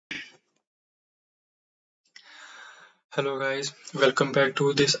Hello guys, welcome back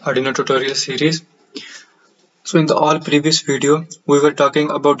to this Arduino tutorial series. So in the all previous video, we were talking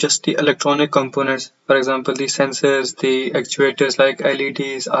about just the electronic components, for example the sensors, the actuators like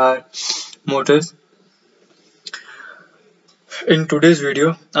LEDs or motors. In today's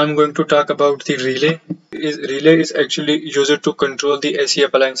video, I'm going to talk about the relay. Relay is actually used to control the AC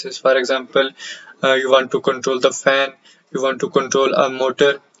appliances. For example, you want to control the fan, you want to control a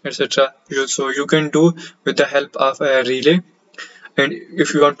motor, etc. So you can do with the help of a relay. And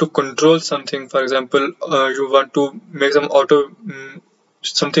if you want to control something, for example you want to make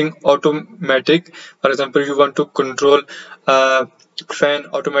something automatic, for example you want to control a fan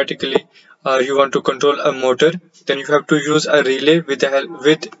automatically, you want to control a motor, then you have to use a relay with the help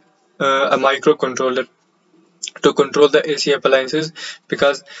with a microcontroller to control the AC appliances,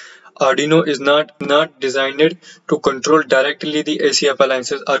 because Arduino is not designed to control directly the AC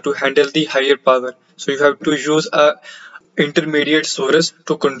appliances or to handle the higher power. So you have to use a intermediate source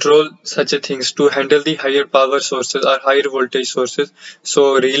to control such a things, to handle the higher power sources or higher voltage sources.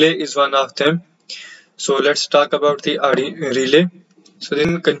 So relay is one of them. So let's talk about the relay. So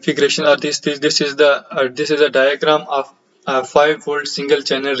then configuration are this is a diagram of a 5-volt single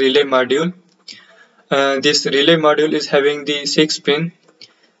channel relay module. This relay module is having the 6 pin,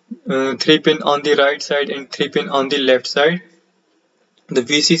 3 pin on the right side and 3 pin on the left side. The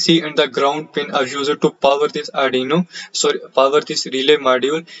VCC and the ground pin are used to power this power this relay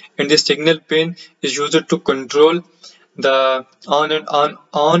module, and the signal pin is used to control the on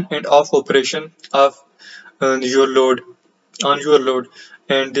and off operation of your load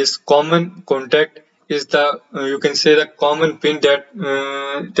and this common contact is the you can say the common pin that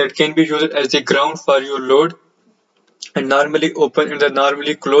can be used as the ground for your load, and normally open and the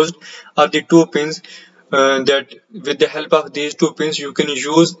normally closed are the two pins that with the help of these two pins you can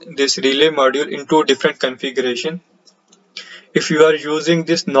use this relay module into different configuration. If you are using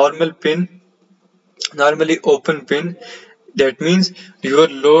this normally open pin, that means your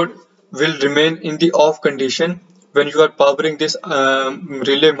load will remain in the off condition when you are powering this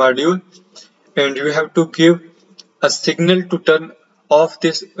relay module, and you have to give a signal to turn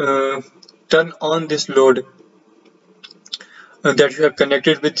on this load that you have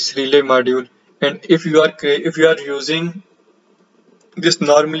connected with this relay module. And if you are using this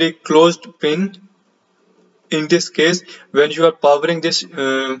normally closed pin, in this case when you are powering this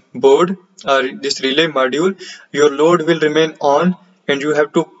board or this relay module, your load will remain on and you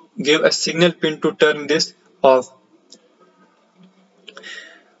have to give a signal pin to turn this off.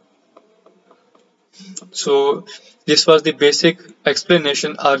 So this was the basic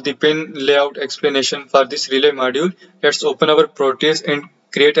explanation or the pin layout explanation for this relay module. Let's open our Proteus and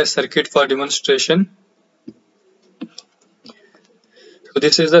create a circuit for demonstration. So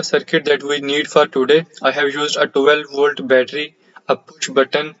this is the circuit that we need for today. I have used a 12-volt battery, a push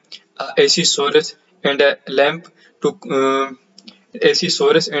button, a AC source and a lamp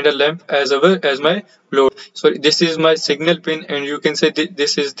as my load. So this is my signal pin, and you can say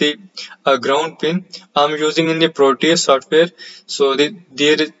this is the ground pin I'm using in the Proteus software. So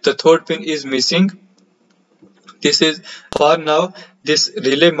the third pin is missing. This is for now. This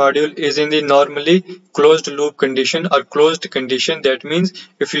relay module is in the normally closed loop condition or closed condition. That means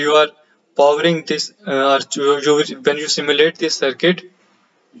if you are powering this when you simulate this circuit,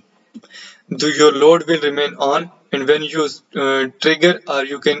 your load will remain on, and when you trigger or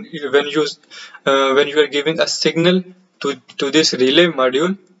you can when you are giving a signal to this relay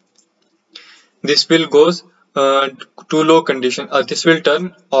module, this will goes to low condition or this will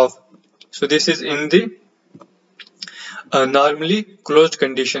turn off. So this is in the normally closed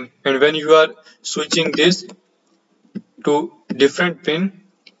condition, and when you are switching this to different pin,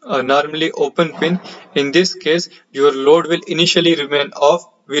 normally open pin, in this case your load will initially remain off,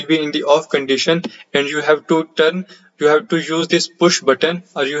 will be in the off condition, and you have to use this push button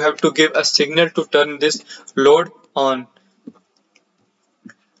or you have to give a signal to turn this load on.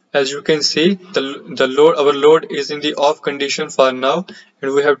 As you can see, our load is in the off condition for now,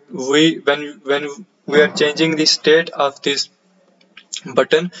 and when we are changing the state of this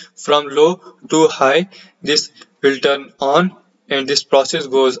button from low to high, this will turn on and this process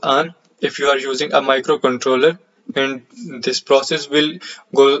goes on if you are using a microcontroller, and this process will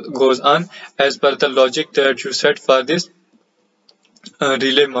goes on as per the logic that you set for this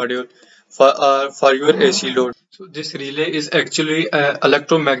relay module for your AC load. So this relay is actually an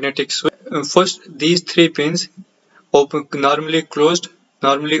electromagnetic switch. First, these three pins, normally closed,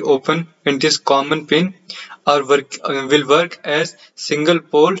 normally open, and this common pin will work as single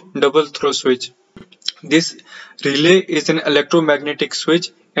pole double throw switch. This relay is an electromagnetic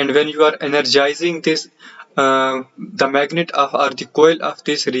switch, and when you are energizing this the magnet of or the coil of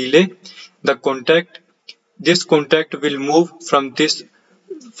this relay, this contact will move from this,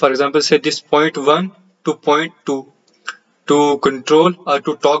 for example, say this point 1 to point 2 to control or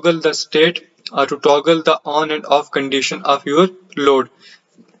to toggle the state or to toggle the on and off condition of your load.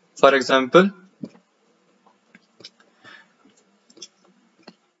 For example,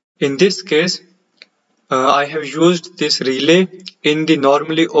 in this case, I have used this relay in the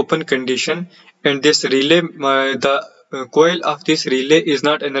normally open condition, and this relay, the coil of this relay is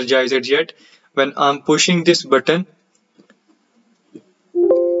not energized yet. When I'm pushing this button,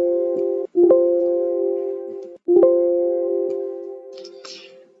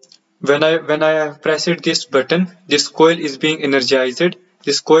 when I have pressed this button, this coil is being energized.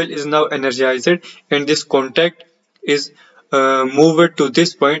 This coil is now energized, and this contact is moved to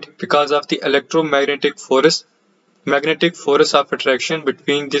this point because of the magnetic force of attraction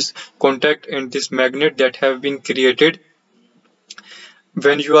between this contact and this magnet that have been created.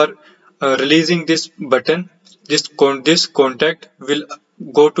 When you are releasing this button, this contact will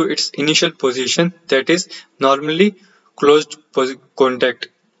go to its initial position, that is normally closed contact.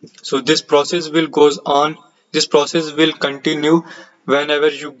 So this process will goes on. This process will continue whenever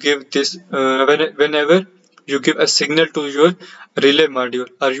you give whenever you give a signal to your relay module,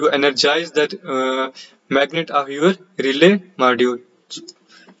 or you energize that magnet of your relay module.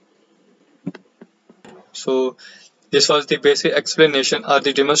 So this was the basic explanation or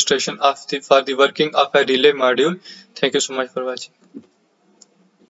the demonstration of for the working of a relay module. Thank you so much for watching.